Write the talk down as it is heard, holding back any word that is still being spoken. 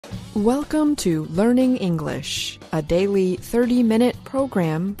Welcome to Learning English, a daily 30-minute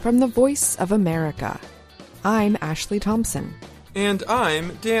program from the Voice of America. I'm Ashley Thompson. And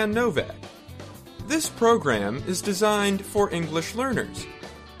I'm Dan Novak. This program is designed for English learners,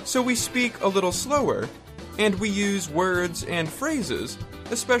 so we speak a little slower, and we use words and phrases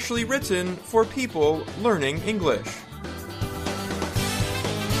especially written for people learning English.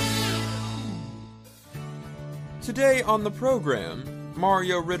 Today on the program,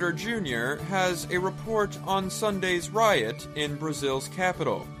 Mario Ritter Jr. has a report on Sunday's riot in Brazil's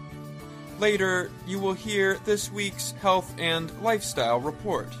capital. Later, you will hear this week's health and lifestyle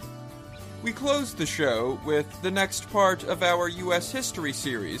report. We close the show with the next part of our U.S. history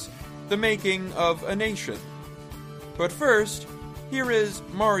series, The Making of a Nation. But first, here is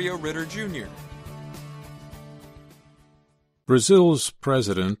Mario Ritter Jr. Brazil's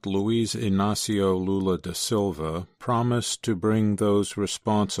President Luiz Inácio Lula da Silva promised to bring those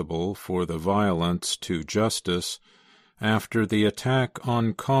responsible for the violence to justice after the attack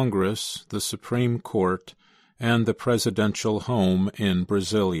on Congress, the Supreme Court, and the presidential home in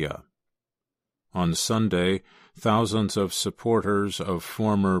Brasília. On Sunday, thousands of supporters of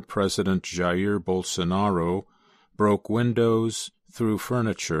former President Jair Bolsonaro broke windows, threw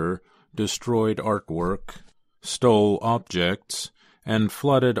furniture, destroyed artwork, stole objects, and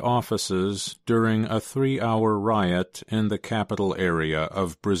flooded offices during a 3-hour riot in the capital area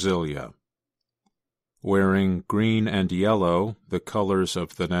of Brasília. Wearing green and yellow, the colors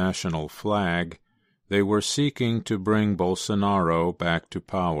of the national flag, they were seeking to bring Bolsonaro back to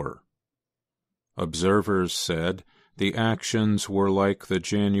power. Observers said the actions were like the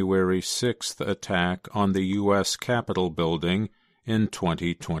January 6th attack on the U.S. Capitol building in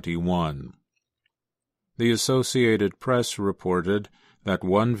 2021. The Associated Press reported that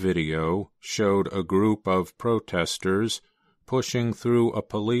one video showed a group of protesters pushing through a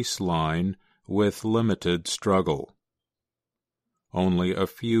police line with limited struggle. Only a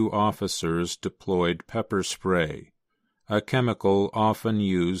few officers deployed pepper spray, a chemical often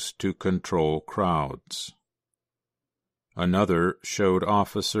used to control crowds. Another showed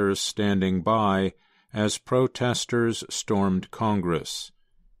officers standing by as protesters stormed Congress,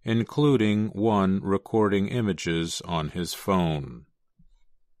 including one recording images on his phone.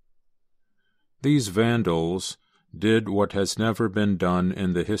 These vandals did what has never been done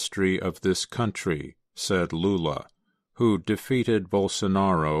in the history of this country, said Lula, who defeated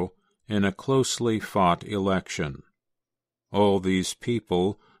Bolsonaro in a closely fought election. All these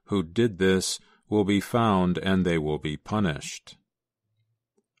people who did this will be found and they will be punished.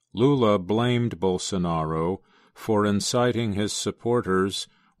 Lula blamed Bolsonaro for inciting his supporters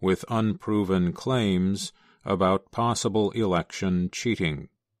with unproven claims about possible election cheating.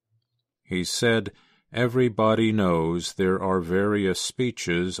 He said, "Everybody knows there are various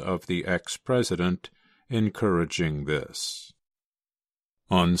speeches of the ex-president encouraging this."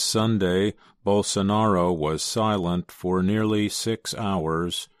 On Sunday, Bolsonaro was silent for nearly 6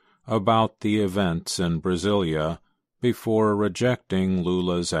 hours about the events in Brasília before rejecting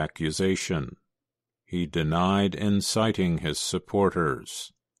Lula's accusation. He denied inciting his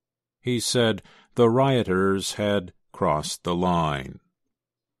supporters. He said the rioters had crossed the line.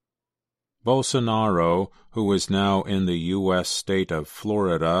 Bolsonaro, who is now in the U.S. state of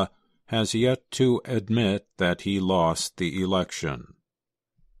Florida, has yet to admit that he lost the election.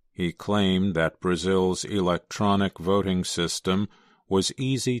 He claimed that Brazil's electronic voting system was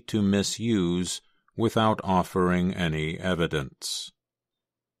easy to misuse without offering any evidence.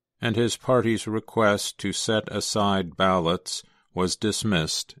 And his party's request to set aside ballots was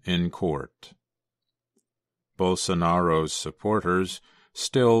dismissed in court. Bolsonaro's supporters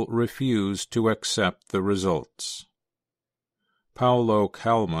still refuse to accept the results. Paulo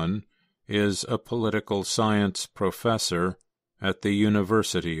Kalman is a political science professor at the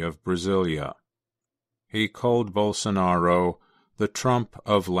University of Brasília. He called Bolsonaro the Trump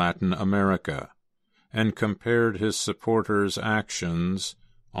of Latin America and compared his supporters' actions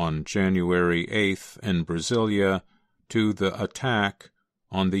on January 8th in Brasília to the attack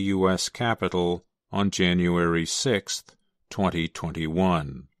on the U.S. Capitol on January 6th,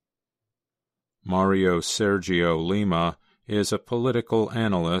 2021. Mario Sergio Lima is a political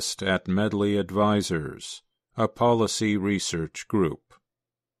analyst at Medley Advisors, a policy research group.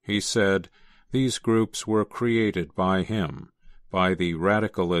 He said these groups were created by him, by the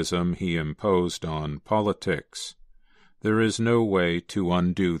radicalism he imposed on politics. There is no way to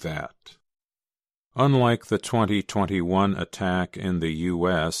undo that. Unlike the 2021 attack in the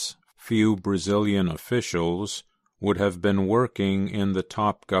U.S., few Brazilian officials would have been working in the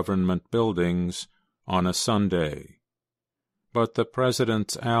top government buildings on a Sunday. but the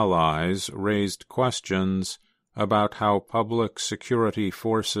president's allies raised questions about how public security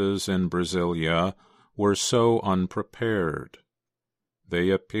forces in Brasília were so unprepared. They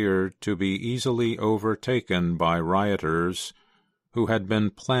appeared to be easily overtaken by rioters who had been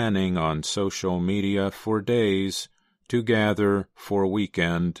planning on social media for days to gather for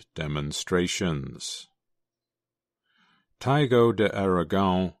weekend demonstrations. Taigo de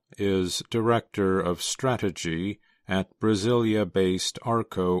Aragon is Director of Strategy at Brasilia-based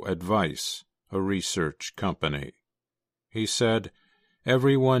Arco Advice, a research company. He said,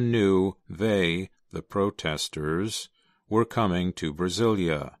 "Everyone knew they, the protesters, were coming to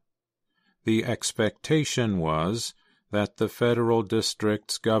Brasilia. The expectation was that the federal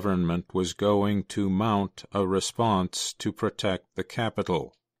district's government was going to mount a response to protect the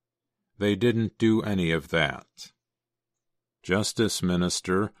capital. They didn't do any of that." Justice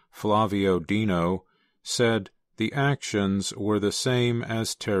Minister Flavio Dino said the actions were the same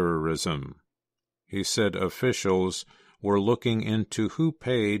as terrorism. He said officials were looking into who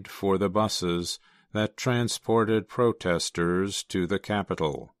paid for the buses that transported protesters to the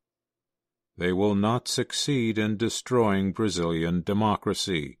capital. They will not succeed in destroying Brazilian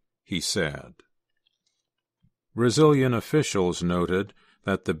democracy, he said. Brazilian officials noted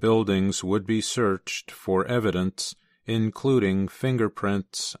that the buildings would be searched for evidence, including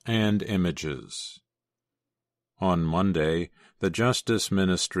fingerprints and images. On Monday, the Justice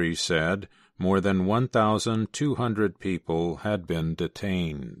Ministry said more than 1,200 people had been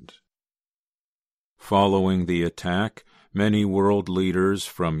detained. Following the attack, many world leaders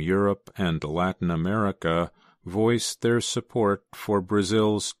from Europe and Latin America voiced their support for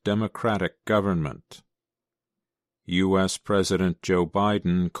Brazil's democratic government. U.S. President Joe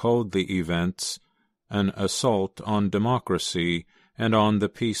Biden called the events an assault on democracy and on the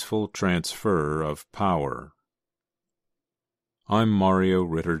peaceful transfer of power. I'm Mario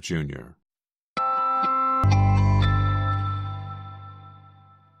Ritter, Jr.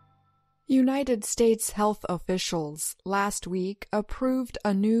 United States health officials last week approved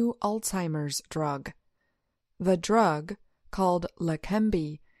a new Alzheimer's drug. The drug, called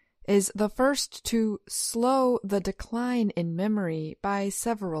Leqembi, is the first to slow the decline in memory by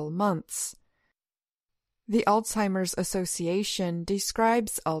several months. The Alzheimer's Association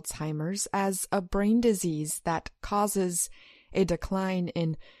describes Alzheimer's as a brain disease that causes a decline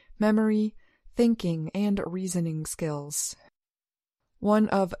in memory, thinking, and reasoning skills. One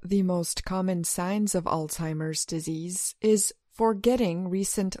of the most common signs of Alzheimer's disease is forgetting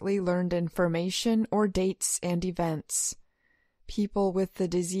recently learned information or dates and events. People with the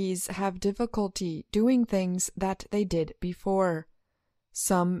disease have difficulty doing things that they did before.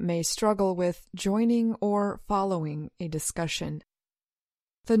 Some may struggle with joining or following a discussion.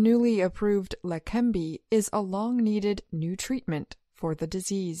 The newly approved Leqembi is a long-needed new treatment for the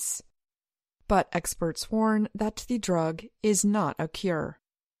disease. But experts warn that the drug is not a cure.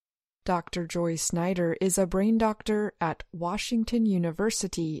 Dr. Joy Snyder is a brain doctor at Washington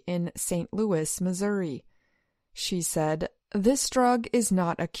University in St. Louis, Missouri. She said, "This drug is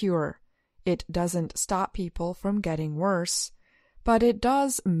not a cure. It doesn't stop people from getting worse, but it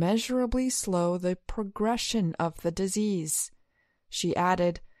does measurably slow the progression of the disease." She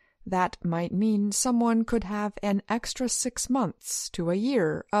added, "That might mean someone could have an extra 6 months to a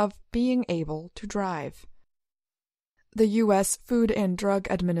year of being able to drive." The U.S. Food and Drug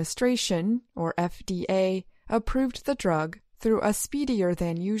Administration, or FDA, approved the drug through a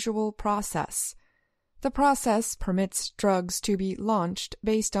speedier-than-usual process. The process permits drugs to be launched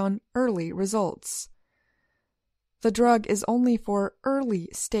based on early results. The drug is only for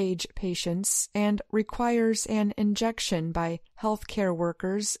early-stage patients and requires an injection by healthcare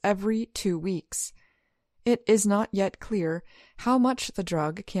workers every 2 weeks. It is not yet clear how much the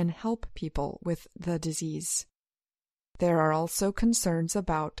drug can help people with the disease. There are also concerns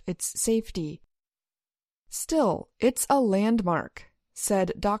about its safety. Still, it's a landmark,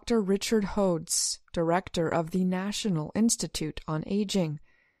 said Dr. Richard Hodes, director of the National Institute on Aging.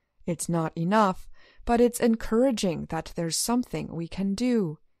 It's not enough, but it's encouraging that there's something we can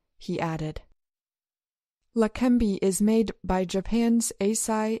do, he added. Leqembi is made by Japan's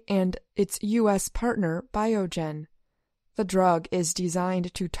Eisai and its U.S. partner Biogen. The drug is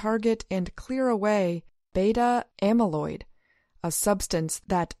designed to target and clear away beta amyloid, a substance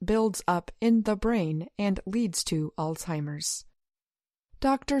that builds up in the brain and leads to Alzheimer's.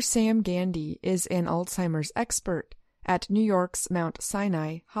 Dr. Sam Gandy is an Alzheimer's expert at New York's Mount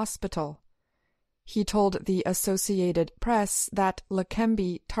Sinai Hospital. He told the Associated Press that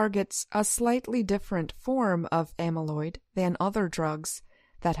Leqembi targets a slightly different form of amyloid than other drugs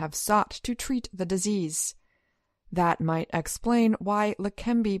that have sought to treat the disease. That might explain why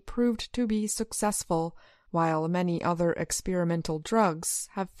Leqembi proved to be successful, while many other experimental drugs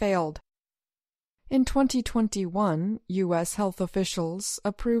have failed. In 2021, U.S. health officials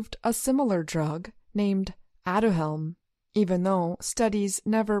approved a similar drug named Aduhelm, even though studies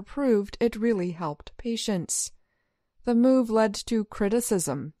never proved it really helped patients. The move led to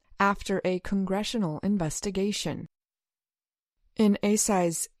criticism after a congressional investigation. In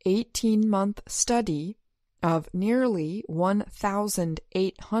Eisai's 18-month study of nearly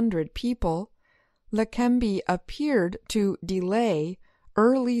 1,800 people, Leqembi appeared to delay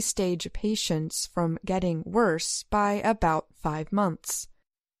early-stage patients from getting worse by about 5 months.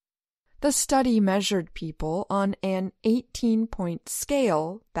 The study measured people on an 18-point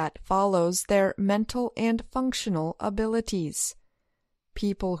scale that follows their mental and functional abilities.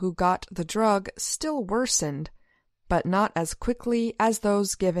 People who got the drug still worsened, but not as quickly as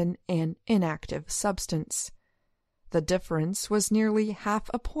those given an inactive substance. The difference was nearly half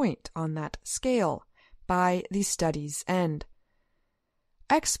a point on that scale by the study's end.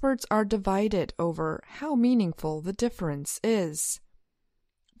 Experts are divided over how meaningful the difference is.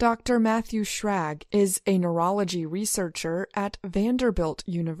 Dr. Matthew Schrag is a neurology researcher at Vanderbilt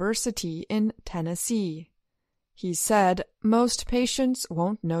University in Tennessee. He said most patients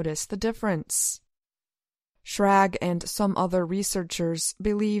won't notice the difference. Schrag and some other researchers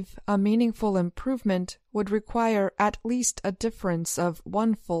believe a meaningful improvement would require at least a difference of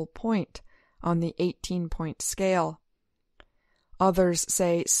 1 full point on the 18-point scale. Others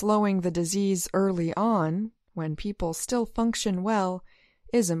say slowing the disease early on, when people still function well,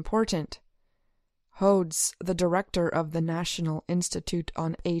 is important. Hodes, the director of the National Institute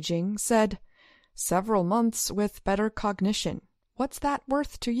on Aging, said, "Several months with better cognition. What's that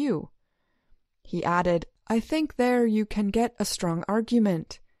worth to you?" He added, "I think there you can get a strong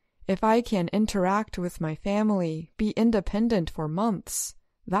argument. If I can interact with my family, be independent for months,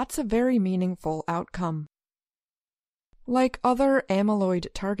 that's a very meaningful outcome." Like other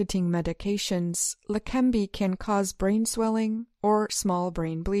amyloid-targeting medications, Leqembi can cause brain swelling or small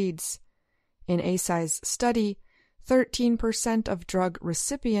brain bleeds. In Eisai's study, 13% of drug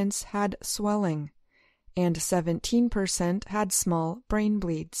recipients had swelling, and 17% had small brain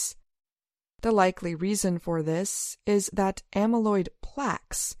bleeds. The likely reason for this is that amyloid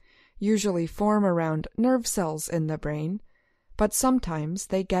plaques usually form around nerve cells in the brain, but sometimes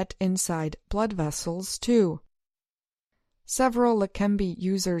they get inside blood vessels too. Several Leqembi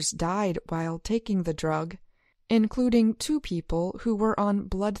users died while taking the drug, including 2 people who were on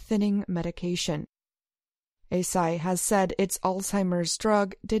blood-thinning medication. Eisai has said its Alzheimer's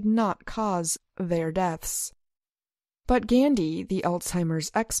drug did not cause their deaths. But Gandhi, the Alzheimer's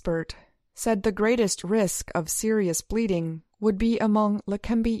expert, said the greatest risk of serious bleeding would be among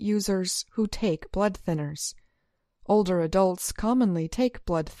Leqembi users who take blood thinners. Older adults commonly take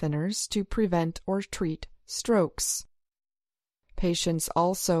blood thinners to prevent or treat strokes. Patients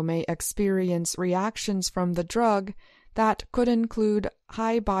also may experience reactions from the drug that could include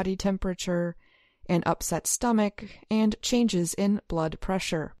high body temperature, an upset stomach, and changes in blood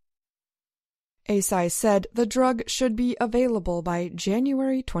pressure. Eisai said the drug should be available by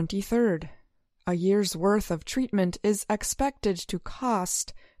January 23rd. A year's worth of treatment is expected to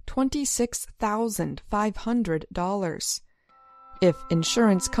cost $26,500. If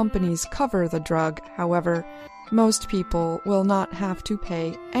insurance companies cover the drug, however, most people will not have to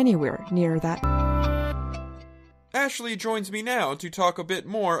pay anywhere near that. Ashley joins me now to talk a bit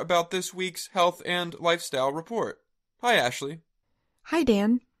more about this week's Health and Lifestyle Report. Hi, Ashley. Hi,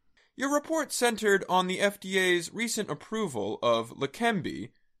 Dan. Your report centered on the FDA's recent approval of Leqembi,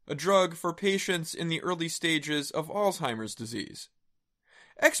 a drug for patients in the early stages of Alzheimer's disease.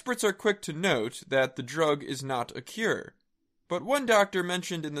 Experts are quick to note that the drug is not a cure, but one doctor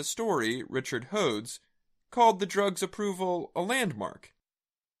mentioned in the story, Richard Hodes, called the drug's approval a landmark.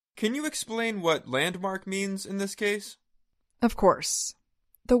 Can you explain what landmark means in this case? Of course.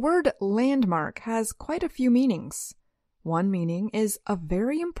 The word landmark has quite a few meanings. One meaning is a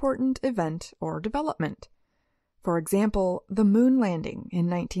very important event or development. For example, the moon landing in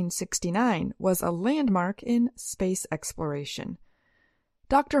 1969 was a landmark in space exploration.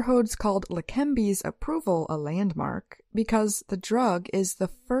 Dr. Hodes called Leqembi's approval a landmark because the drug is the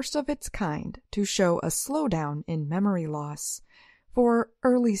first of its kind to show a slowdown in memory loss for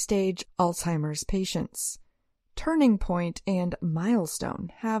early-stage Alzheimer's patients. Turning point and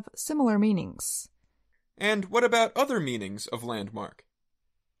milestone have similar meanings. And what about other meanings of landmark?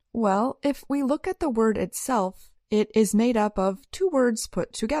 Well, if we look at the word itself, it is made up of 2 words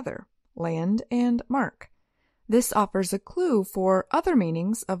put together, land and mark. This offers a clue for other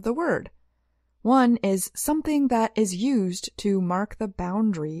meanings of the word. One is something that is used to mark the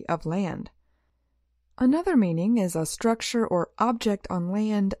boundary of land. Another meaning is a structure or object on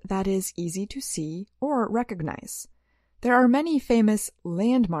land that is easy to see or recognize. There are many famous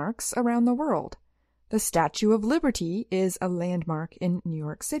landmarks around the world. The Statue of Liberty is a landmark in New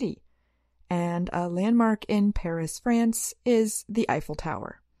York City, and a landmark in Paris, France is the Eiffel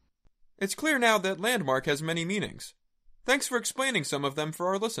Tower. It's clear now that landmark has many meanings. Thanks for explaining some of them for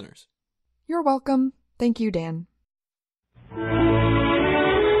our listeners. You're welcome. Thank you, Dan.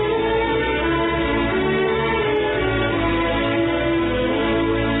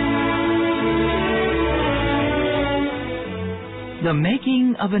 The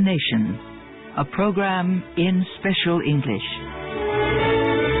Making of a Nation, a program in special English.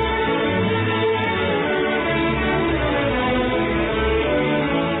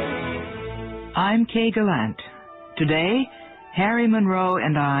 I'm Kay Gallant. Today, Harry Monroe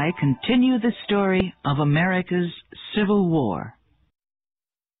and I continue the story of America's Civil War.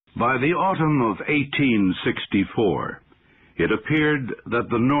 By the autumn of 1864, it appeared that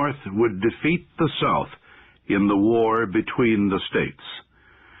the North would defeat the South in the war between the states.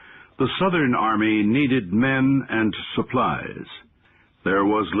 The Southern Army needed men and supplies. There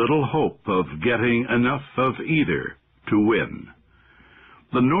was little hope of getting enough of either to win.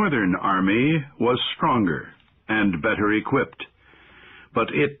 The Northern Army was stronger and better equipped, but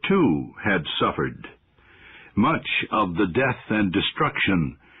it too had suffered. Much of the death and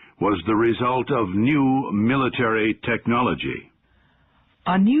destruction was the result of new military technology.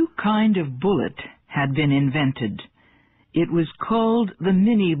 A new kind of bullet had been invented. It was called the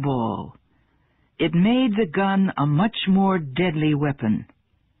mini-ball. It made the gun a much more deadly weapon.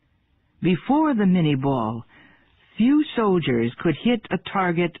 Before the mini-ball, few soldiers could hit a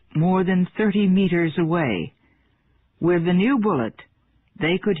target more than 30 meters away. With the new bullet,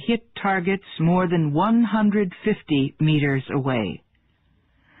 they could hit targets more than 150 meters away.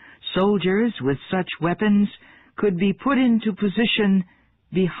 Soldiers with such weapons could be put into position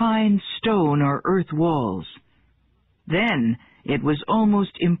behind stone or earth walls. Then it was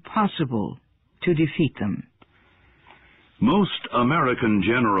almost impossible to defeat them. Most American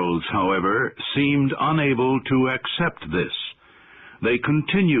generals, however, seemed unable to accept this. They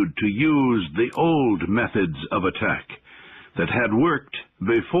continued to use the old methods of attack that had worked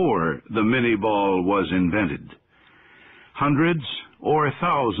before the mini-ball was invented. Hundreds or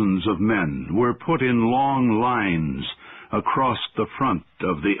thousands of men were put in long lines across the front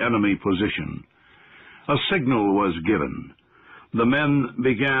of the enemy position. A signal was given. The men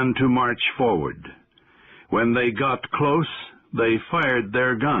began to march forward. When they got close, they fired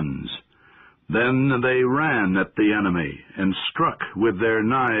their guns. Then they ran at the enemy and struck with their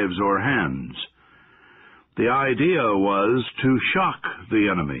knives or hands. The idea was to shock the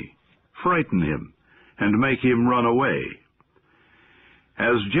enemy, frighten him, and make him run away.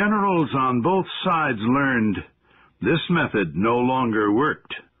 As generals on both sides learned, this method no longer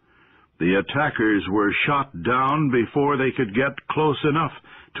worked. The attackers were shot down before they could get close enough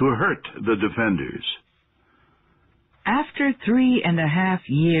to hurt the defenders. After 3.5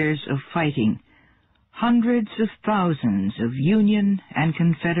 years of fighting, hundreds of thousands of Union and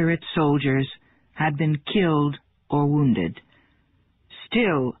Confederate soldiers had been killed or wounded.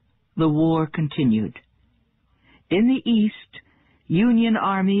 Still, the war continued. In the East, Union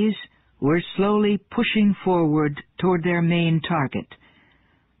armies were slowly pushing forward toward their main target.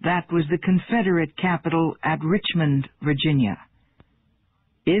 That was the Confederate capital at Richmond, Virginia.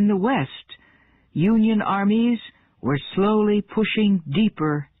 In the West, Union armies were slowly pushing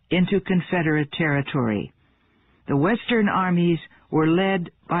deeper into Confederate territory. The Western armies were led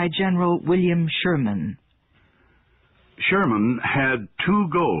by General William Sherman. Sherman had two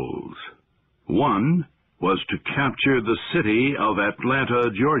goals. One was to capture the city of Atlanta,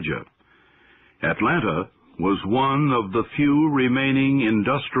 Georgia. Atlanta was one of the few remaining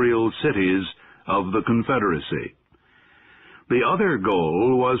industrial cities of the Confederacy. The other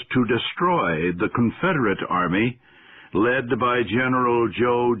goal was to destroy the Confederate Army led by General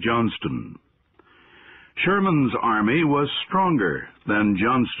Joe Johnston. Sherman's army was stronger than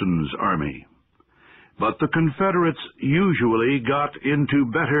Johnston's army, but the Confederates usually got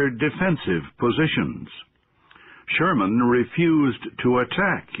into better defensive positions. Sherman refused to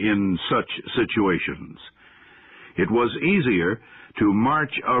attack in such situations. It was easier to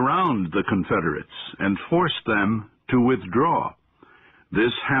march around the Confederates and force them to withdraw.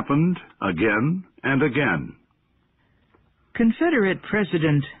 This happened again and again. Confederate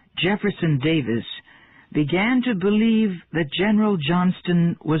President Jefferson Davis began to believe that General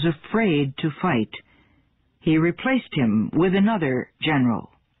Johnston was afraid to fight. He replaced him with another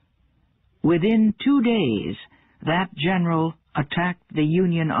general. Within 2 days, that general attacked the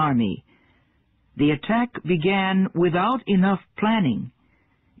Union Army. The attack began without enough planning.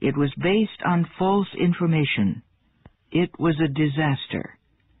 It was based on false information. It was a disaster.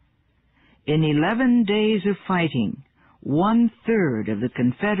 In 11 days of fighting, 1/3 of the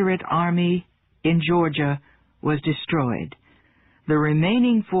Confederate Army in Georgia was destroyed. The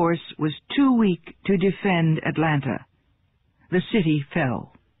remaining force was too weak to defend Atlanta. The city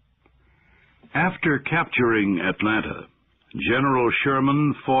fell. After capturing Atlanta, General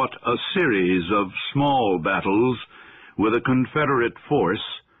Sherman fought a series of small battles with a Confederate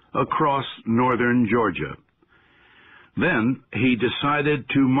force across northern Georgia. Then he decided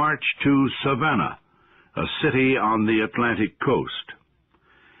to march to Savannah, a city on the Atlantic coast.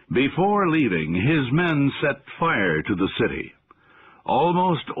 Before leaving, his men set fire to the city.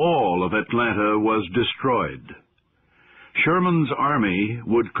 Almost all of Atlanta was destroyed. Sherman's army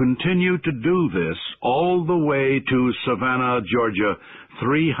would continue to do this all the way to Savannah, Georgia,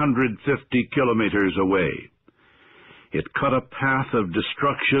 350 kilometers away. It cut a path of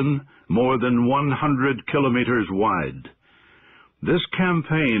destruction more than 100 kilometers wide. This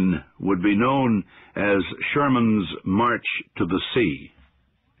campaign would be known as Sherman's March to the Sea.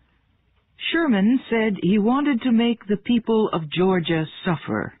 Sherman said he wanted to make the people of Georgia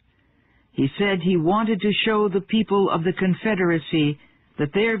suffer. He said he wanted to show the people of the Confederacy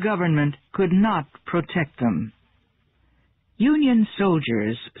that their government could not protect them. Union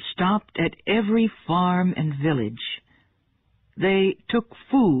soldiers stopped at every farm and village. They took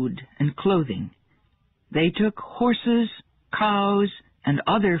food and clothing. They took horses, cows, and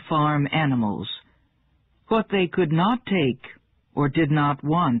other farm animals. What they could not take or did not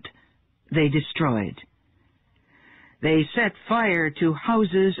want, they destroyed. They set fire to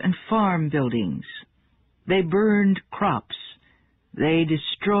houses and farm buildings. They burned crops. They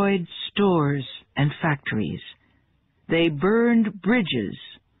destroyed stores and factories. They burned bridges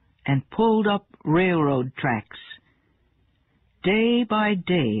and pulled up railroad tracks. Day by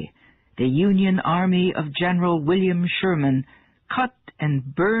day, the Union Army of General William Sherman cut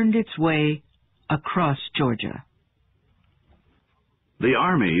and burned its way across Georgia. The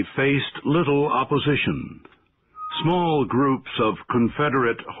army faced little opposition. Small groups of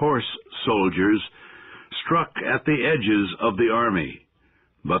Confederate horse soldiers struck at the edges of the army,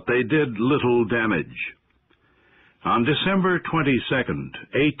 but they did little damage. On December 22nd,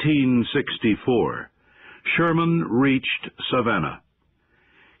 1864, Sherman reached Savannah.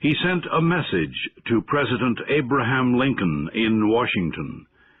 He sent a message to President Abraham Lincoln in Washington.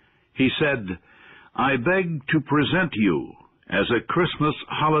 He said, "I beg to present you, as a Christmas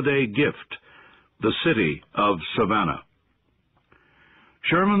holiday gift, the city of Savannah."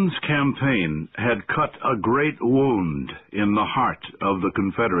 Sherman's campaign had cut a great wound in the heart of the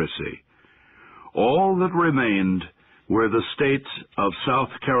Confederacy. All that remained were the states of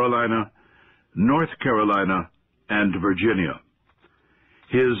South Carolina, North Carolina, and Virginia.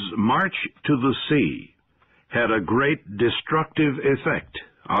 His march to the sea had a great destructive effect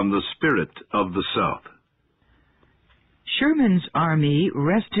on the spirit of the South. Sherman's army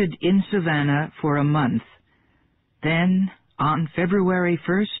rested in Savannah for a month. Then, on February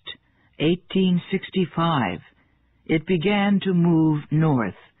 1st, 1865, it began to move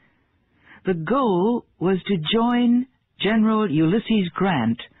north. The goal was to join General Ulysses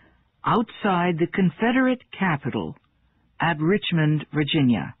Grant outside the Confederate capital at Richmond,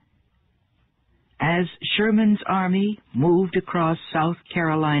 Virginia. As Sherman's army moved across South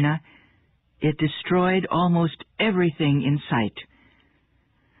Carolina, it destroyed almost everything in sight.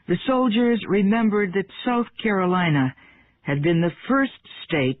 The soldiers remembered that South Carolina had been the first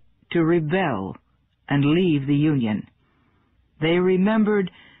state to rebel and leave the Union. They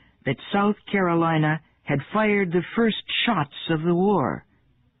remembered that South Carolina had fired the first shots of the war.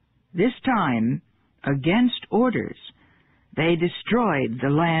 This time, against orders, they destroyed the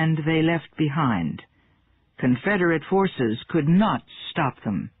land they left behind. Confederate forces could not stop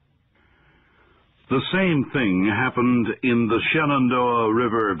them. The same thing happened in the Shenandoah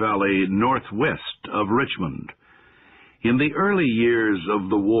River Valley northwest of Richmond. In the early years of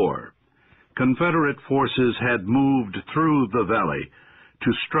the war, Confederate forces had moved through the valley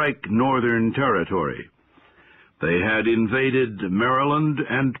to strike northern territory. They had invaded Maryland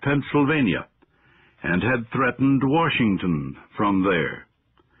and Pennsylvania and had threatened Washington from there.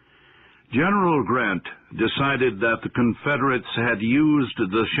 General Grant decided that the Confederates had used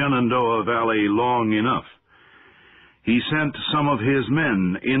the Shenandoah Valley long enough. He sent some of his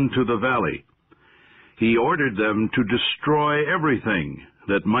men into the valley. He ordered them to destroy everything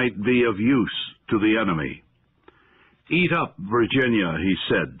that might be of use to the enemy. "Eat up Virginia," he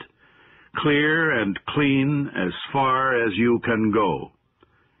said. clear and clean as far as you can go.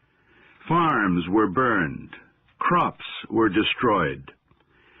 Farms were burned, crops were destroyed,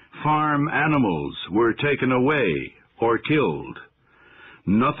 farm animals were taken away or killed.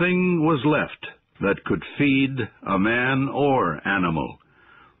 Nothing was left that could feed a man or animal,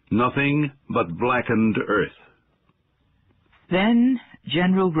 nothing but blackened earth. Then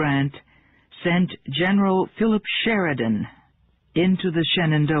General Grant sent General Philip Sheridan into the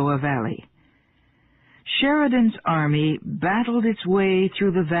Shenandoah Valley. Sheridan's army battled its way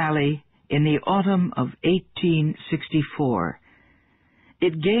through the valley in the autumn of 1864.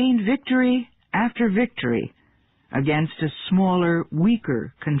 It gained victory after victory against a smaller,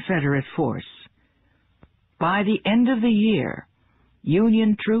 weaker Confederate force. By the end of the year,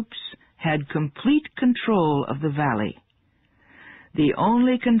 Union troops had complete control of the valley. The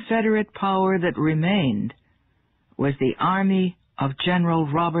only Confederate power that remained was the army of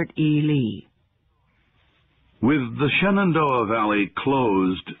General Robert E. Lee. With the Shenandoah Valley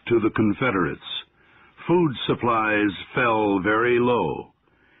closed to the Confederates, food supplies fell very low.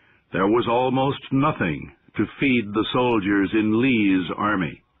 There was almost nothing to feed the soldiers in Lee's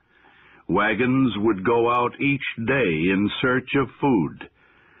army. Wagons would go out each day in search of food.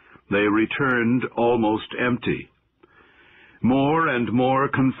 They returned almost empty. More and more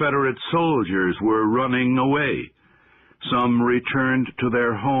Confederate soldiers were running away. Some returned to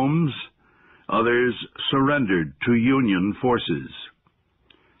their homes, others surrendered to Union forces.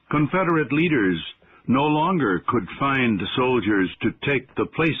 Confederate leaders no longer could find soldiers to take the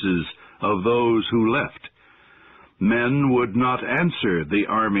places of those who left. Men would not answer the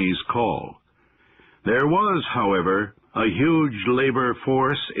Army's call. There was, however, a huge labor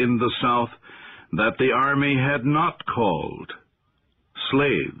force in the South that the Army had not called: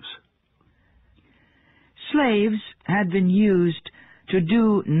 slaves. Slaves had been used to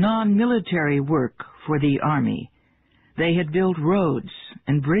do non-military work for the Army. They had built roads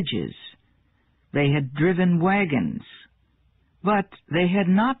and bridges. They had driven wagons, but they had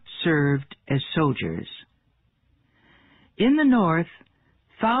not served as soldiers. In the North,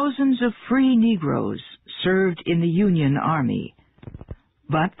 thousands of free Negroes served in the Union Army,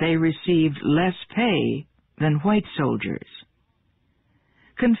 but they received less pay than white soldiers.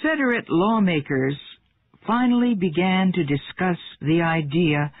 Confederate lawmakers finally began to discuss the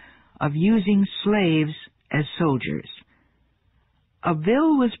idea of using slaves as soldiers. A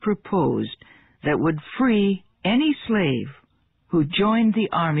bill was proposed that would free any slave who joined the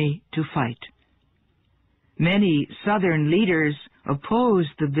Army to fight. Many Southern leaders opposed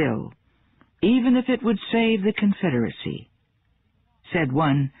the bill, even if it would save the Confederacy. Said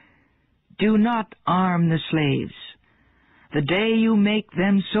one, "Do not arm the slaves. The day you make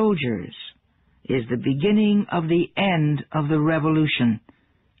them soldiers is the beginning of the end of the Revolution.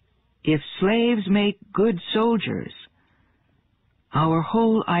 If slaves make good soldiers, our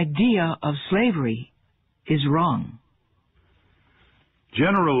whole idea of slavery is wrong."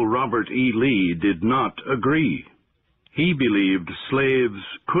 General Robert E. Lee did not agree. He believed slaves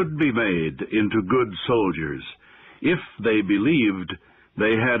could be made into good soldiers if they believed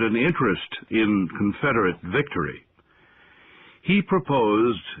they had an interest in Confederate victory. He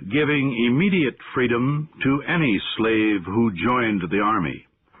proposed giving immediate freedom to any slave who joined the Army.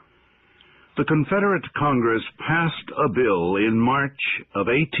 The Confederate Congress passed a bill in March of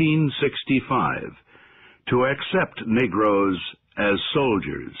 1865 to accept Negroes as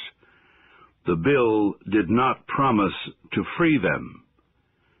soldiers. The bill did not promise to free them.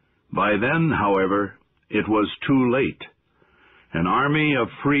 By then, however, it was too late. An army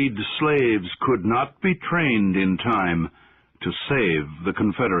of freed slaves could not be trained in time to save the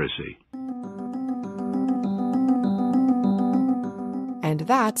Confederacy. And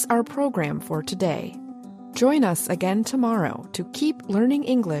that's our program for today. Join us again tomorrow to keep learning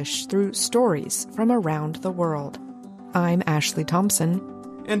English through stories from around the world. I'm Ashley Thompson.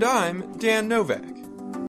 And I'm Dan Novak.